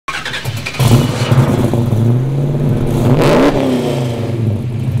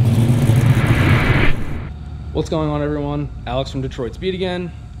going on, everyone? Alex from Detroit Speed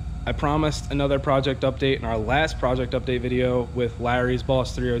again. I promised another project update in our last project update video with Larry's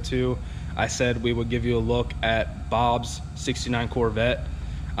Boss 302. I said we would give you a look at Bob's 69 Corvette.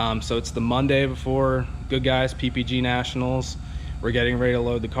 So it's the Monday before Goodguys PPG Nationals. We're getting ready to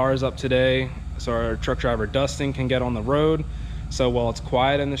load the cars up today so our truck driver Dustin can get on the road. So while it's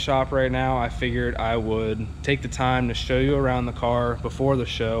quiet in the shop right now, I figured I would take the time to show you around the car before the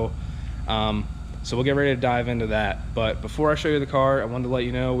show. So we'll get ready to dive into that. But before I show you the car, I wanted to let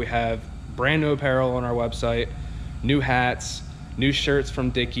you know we have brand new apparel on our website, new hats, new shirts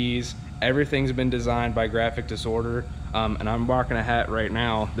from Dickies. Everything's been designed by Graphic Disorder. And I'm rocking a hat right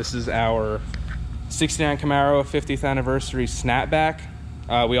now. This is our 69 Camaro 50th anniversary snapback.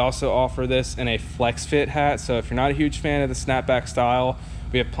 We also offer this in a flex fit hat. So if you're not a huge fan of the snapback style,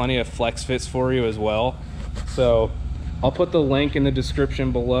 we have plenty of flex fits for you as well. So I'll put the link in the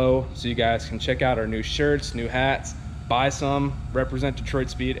description below so you guys can check out our new shirts, new hats, buy some, represent Detroit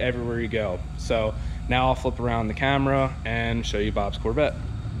Speed everywhere you go. So now I'll flip around the camera and show you Bob's Corvette.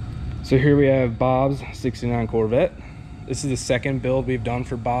 So here we have Bob's 69 Corvette. This is the second build we've done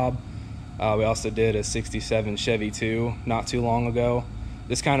for Bob. We also did a 67 Chevy 2 not too long ago.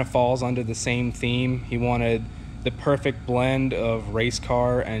 This kind of falls under the same theme. He wanted the perfect blend of race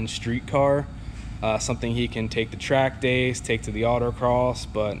car and street car. Something he can take to track days, take to the autocross,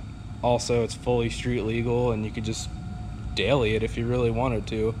 but also it's fully street legal and you could just daily it if you really wanted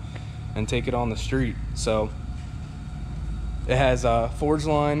to and take it on the street. So it has Forge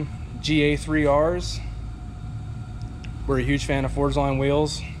Line GA3Rs. We're a huge fan of Forge Line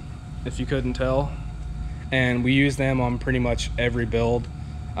wheels, if you couldn't tell, and we use them on pretty much every build.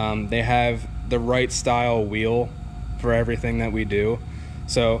 They have the right style wheel for everything that we do.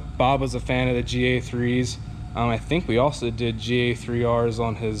 So Bob was a fan of the GA3s. I think we also did GA3Rs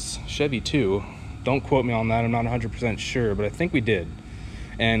on his Chevy 2. Don't quote me on that, I'm not 100% sure, but I think we did.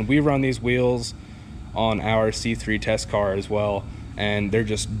 And we run these wheels on our C3 test car as well, and they're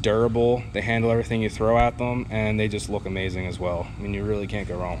just durable. They handle everything you throw at them, and they just look amazing as well. I mean, you really can't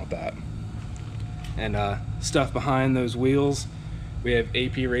go wrong with that. And stuff behind those wheels, we have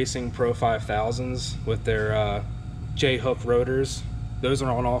AP Racing Pro 5000s with their J-hook rotors. Those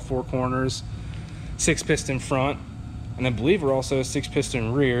are on all four corners, 6-piston front, and I believe we're also a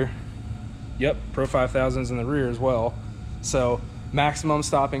 6-piston rear. Yep, Pro 5000s in the rear as well. So maximum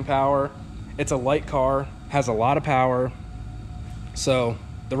stopping power. It's a light car, has a lot of power, so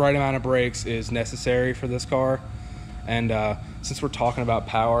the right amount of brakes is necessary for this car. And since we're talking about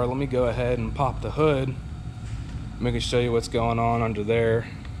power, let me go ahead and pop the hood. I'm gonna show you what's going on under there.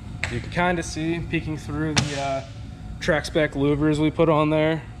 You can kind of see peeking through the track spec louvers we put on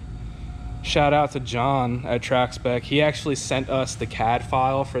there. Shout out to John at Track Spec. He actually sent us the CAD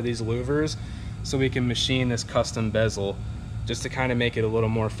file for these louvers so we can machine this custom bezel just to kind of make it a little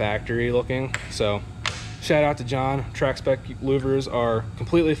more factory looking. So shout out to John. Track Spec louvers are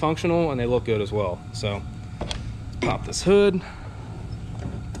completely functional and they look good as well. So let's pop this hood.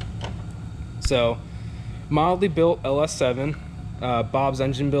 So mildly built LS7, Bob's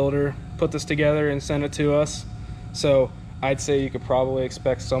engine builder put this together and sent it to us. So I'd say you could probably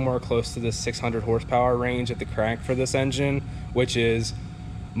expect somewhere close to the 600 horsepower range at the crank for this engine, which is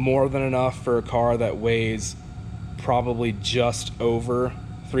more than enough for a car that weighs probably just over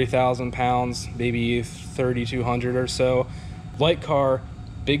 3,000 pounds, maybe 3,200 or so. Light car,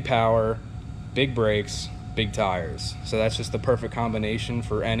 big power, big brakes, big tires. So that's just the perfect combination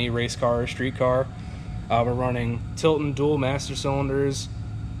for any race car or street car. We're running Tilton dual master cylinders,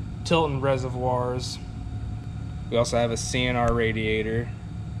 Tilton reservoirs. We also have a CNR radiator.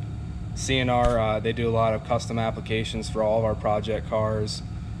 CNR, they do a lot of custom applications for all of our project cars,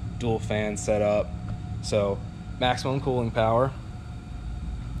 dual fan setup, so maximum cooling power.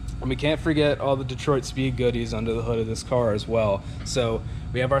 And we can't forget all the Detroit Speed goodies under the hood of this car as well. So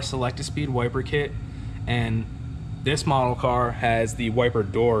we have our Select-A-Speed wiper kit, and this model car has the wiper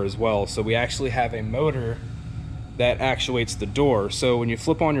door as well. So we actually have a motor that actuates the door. So when you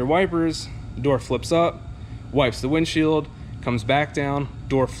flip on your wipers, the door flips up, wipes the windshield, comes back down,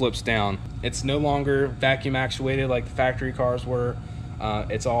 door flips down. It's no longer vacuum actuated like the factory cars were.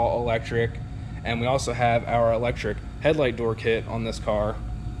 It's all electric. And we also have our electric headlight door kit on this car.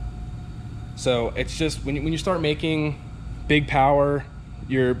 So it's just, when you start making big power,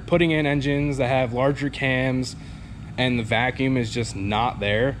 you're putting in engines that have larger cams and the vacuum is just not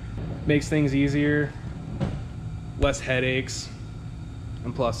there. Makes things easier, less headaches,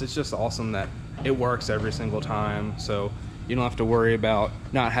 and plus it's just awesome that it works every single time, so you don't have to worry about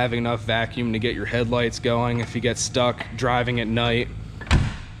not having enough vacuum to get your headlights going if you get stuck driving at night.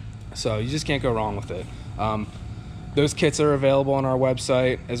 So you just can't go wrong with it. Those kits are available on our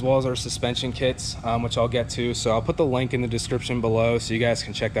website, as well as our suspension kits, which I'll get to. So I'll put the link in the description below so you guys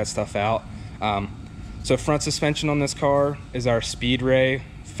can check that stuff out. So front suspension on this car is our Speed Ray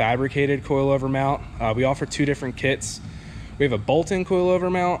fabricated coilover mount. We offer two different kits. We have a bolt-in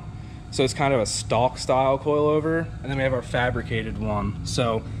coilover mount, so it's kind of a stock style coilover, and then we have our fabricated one.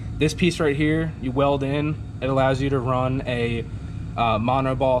 So this piece right here, you weld in, it allows you to run a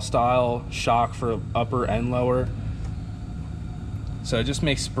monoball style shock for upper and lower. So it just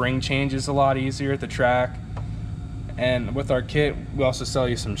makes spring changes a lot easier at the track. And with our kit, we also sell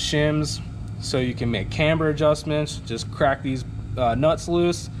you some shims, so you can make camber adjustments. Just crack these nuts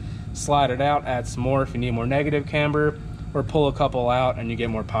loose, slide it out, add some more if you need more negative camber, or pull a couple out and you get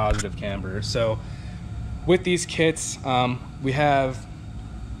more positive camber. So with these kits, we have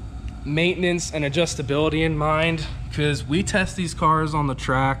maintenance and adjustability in mind, because we test these cars on the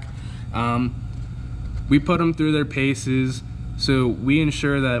track. We put them through their paces, so we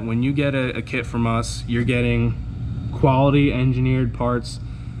ensure that when you get a kit from us, you're getting quality engineered parts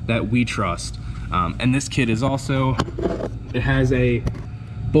that we trust. And this kit is also, it has a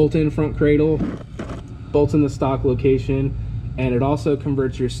bolt-in front cradle, bolts in the stock location, and it also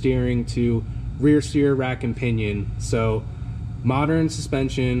converts your steering to rear steer rack and pinion. So modern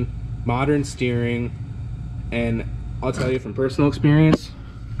suspension, modern steering. And I'll tell you from personal experience,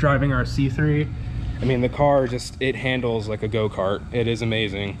 driving our C3, I mean, the car just, it handles like a go-kart. It is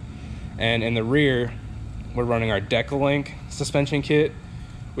amazing. And in the rear, we're running our Decalink suspension kit,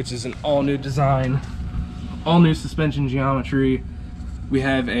 which is an all-new design, all-new suspension geometry. We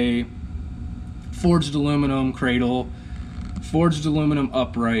have a forged aluminum cradle, forged aluminum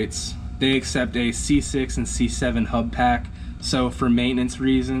uprights. They accept a C6 and C7 hub pack. So for maintenance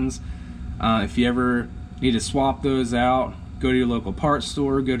reasons, if you ever need to swap those out, go to your local parts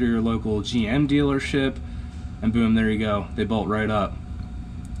store, go to your local GM dealership, and boom, there you go. They bolt right up.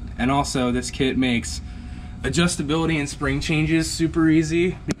 And also, this kit makes adjustability and spring changes super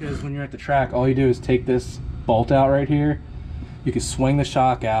easy, because when you're at the track, all you do is take this bolt out right here. You can swing the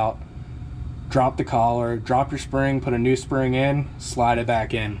shock out, drop the collar, drop your spring, put a new spring in, slide it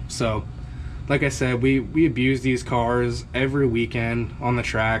back in. So like I said, we abuse these cars every weekend on the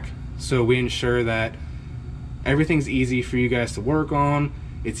track, so we ensure that everything's easy for you guys to work on.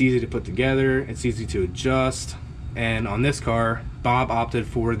 It's easy to put together, it's easy to adjust. And on this car, Bob opted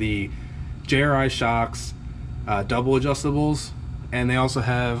for the JRI shocks, double adjustables, and they also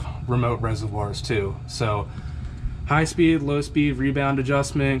have remote reservoirs too. So high speed, low speed, rebound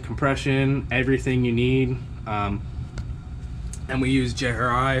adjustment, compression, everything you need. And we use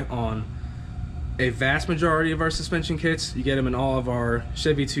JRI on a vast majority of our suspension kits. You get them in all of our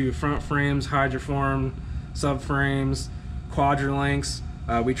Chevy 2 front frames, hydroform, subframes, quadrilinks.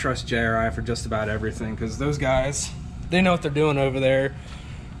 We trust JRI for just about everything, because those guys, they know what they're doing over there.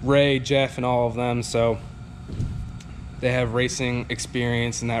 Ray, Jeff, and all of them. So they have racing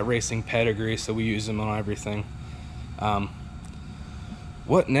experience and that racing pedigree, so we use them on everything.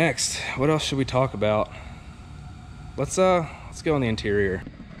 What next? What else should we talk about? Let's go on the interior.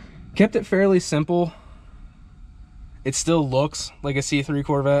 Kept it fairly simple. It still looks like a C3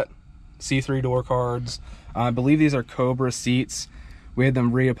 Corvette. C3 door cards. I believe these are Cobra seats. We had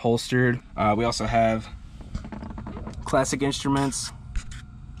them reupholstered. We also have Classic Instruments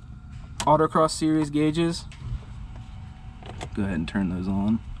Autocross Series gauges. Go ahead and turn those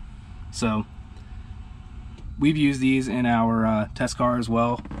on. So we've used these in our test car as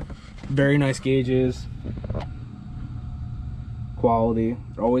well. Very nice gauges. Quality,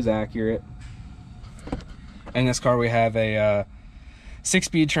 they're always accurate. In this car we have a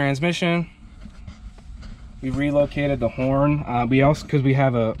 6-speed transmission. We relocated the horn. We also, because we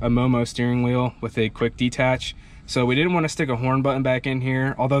have a Momo steering wheel with a quick detach, so we didn't want to stick a horn button back in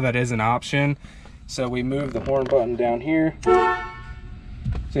here, although that is an option. So we moved the horn button down here.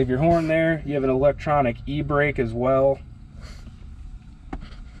 Save your horn there. You have an electronic e-brake as well.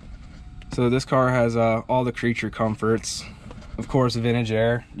 So this car has all the creature comforts. Of course, vintage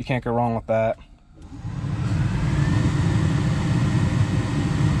air. You can't go wrong with that.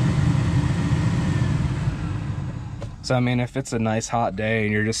 So I mean, if it's a nice hot day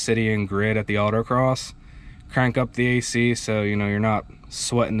and you're just sitting in grid at the autocross, crank up the AC so you know you're not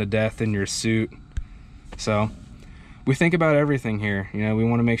sweating to death in your suit. So we think about everything here. You know, we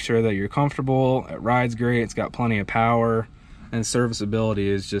want to make sure that you're comfortable, it rides great, it's got plenty of power, and serviceability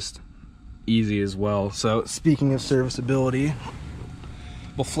is just easy as well. So speaking of serviceability,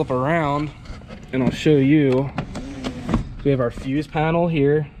 we'll flip around and I'll show you. So we have our fuse panel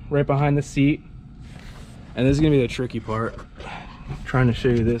here right behind the seat, and this is gonna be the tricky part. I'm trying to show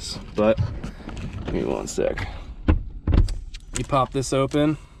you this, but give me one sec. You pop this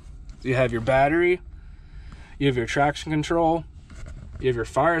open. You have your battery, you have your traction control, you have your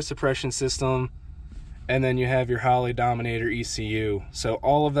fire suppression system, and then you have your Holley Dominator ECU. So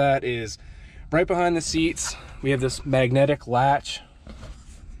all of that is right behind the seats. We have this magnetic latch.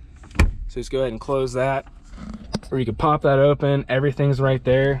 So just go ahead and close that. Or you can pop that open. Everything's right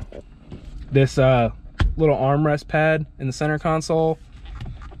there. This little armrest pad in the center console,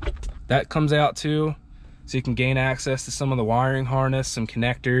 that comes out too. So you can gain access to some of the wiring harness, some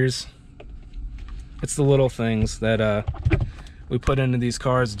connectors. It's the little things that we put into these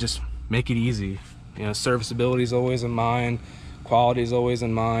cars to just make it easy. You know, serviceability is always in mind, quality is always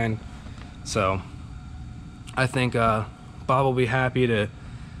in mind. So I think Bob will be happy to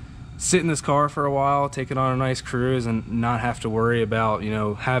sit in this car for a while, take it on a nice cruise, and not have to worry about, you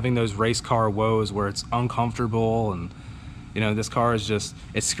know, having those race car woes where it's uncomfortable. And you know, this car is just,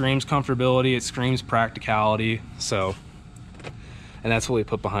 it screams comfortability, it screams practicality. So, and that's what we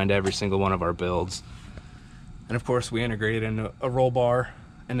put behind every single one of our builds. And of course we integrated into a roll bar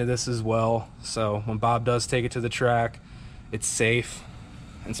into this as well, so when Bob does take it to the track, it's safe.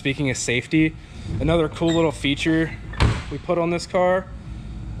 And speaking of safety, another cool little feature we put on this car,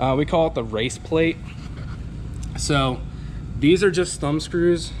 we call it the race plate. So these are just thumb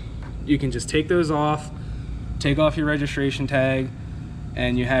screws. You can just take those off, take off your registration tag,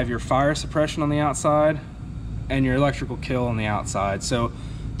 and you have your fire suppression on the outside and your electrical kill on the outside. So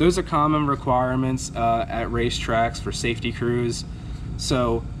those are common requirements at racetracks for safety crews.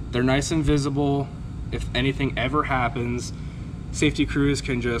 So they're nice and visible. If anything ever happens, safety crews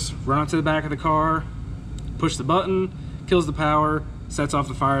can just run up to the back of the car, push the button, kills the power, sets off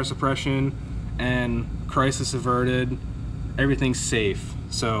the fire suppression, and crisis averted. Everything's safe.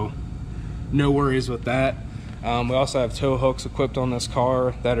 So no worries with that. We also have tow hooks equipped on this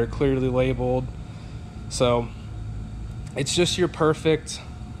car that are clearly labeled. So it's just your perfect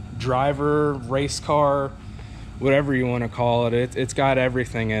driver, race car, whatever you want to call it. It's got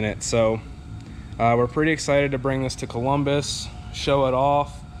everything in it. So we're pretty excited to bring this to Columbus, show it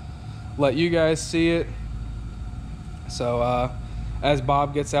off, let you guys see it. So as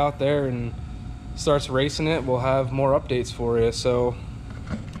Bob gets out there and starts racing it, we'll have more updates for you. So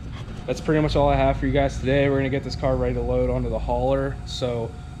that's pretty much all I have for you guys today. We're gonna get this car ready to load onto the hauler,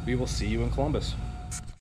 so we will see you in Columbus.